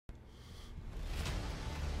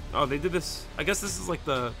Oh, they did this. I guess this is like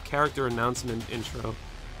the character announcement intro.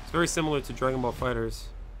 It's very similar to Dragon Ball FighterZ.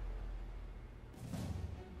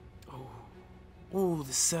 Oh, ooh,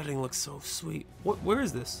 the setting looks so sweet. Where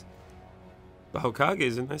is this? The Hokage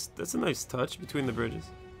is a nice. That's a nice touch between the bridges.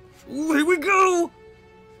 Ooh, here we go!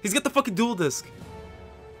 He's got the fucking dual disc.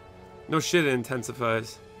 No shit, it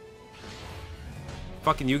intensifies.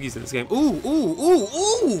 Fucking Yugi's in this game. Ooh, ooh, ooh,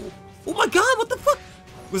 ooh! Oh my god, what the fuck?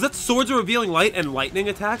 Was that swords are revealing light and lightning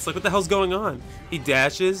attacks? Like, what the hell's going on? He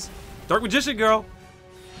dashes. Dark Magician Girl!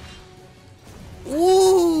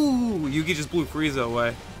 Ooh! Yugi just blew Frieza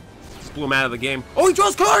away. Just blew him out of the game. Oh, he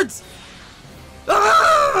draws cards!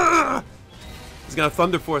 Ah! He's gonna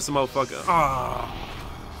Thunder Force a motherfucker. Ah!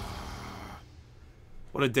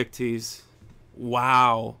 What a dick tease.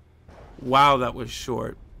 Wow. Wow, that was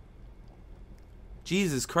short.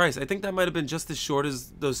 Jesus Christ, I think that might have been just as short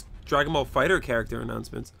as those Dragon Ball Fighter character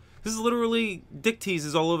announcements. This is literally dick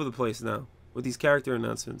teases all over the place now with these character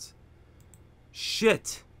announcements.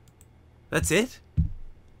 Shit. That's it?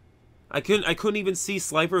 I couldn't even see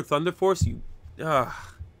Slifer Thunder Force. You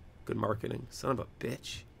good marketing. Son of a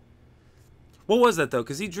bitch. What was that though?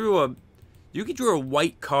 Cause Yugi drew a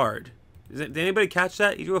white card. Did anybody catch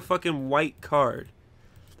that? He drew a fucking white card.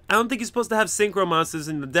 I don't think you're supposed to have synchro monsters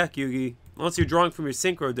in the deck, Yugi. Unless you're drawing from your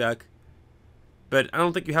synchro deck. But I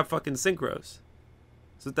don't think you have fucking synchros.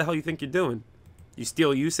 So what the hell you think you're doing? You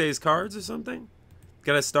steal Yusei's cards or something?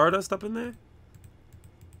 Got a Stardust up in there?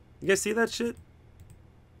 You guys see that shit?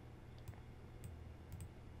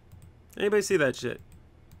 Anybody see that shit?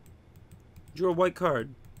 Drew a white card.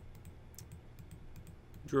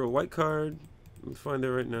 Drew a white card. Let me find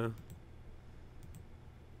it right now.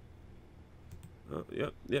 Oh,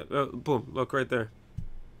 yep, yep. Oh, boom. Look right there.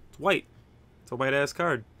 It's white. It's a white ass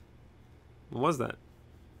card. What was that?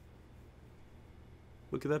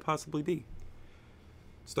 What could that possibly be?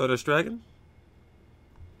 Stardust Dragon?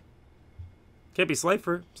 Can't be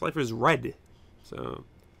Slifer. Slifer's red. So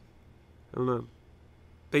I don't know.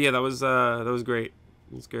 But yeah, that was great.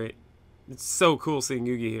 It was great. It's so cool seeing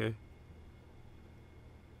Yugi here.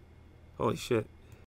 Holy shit.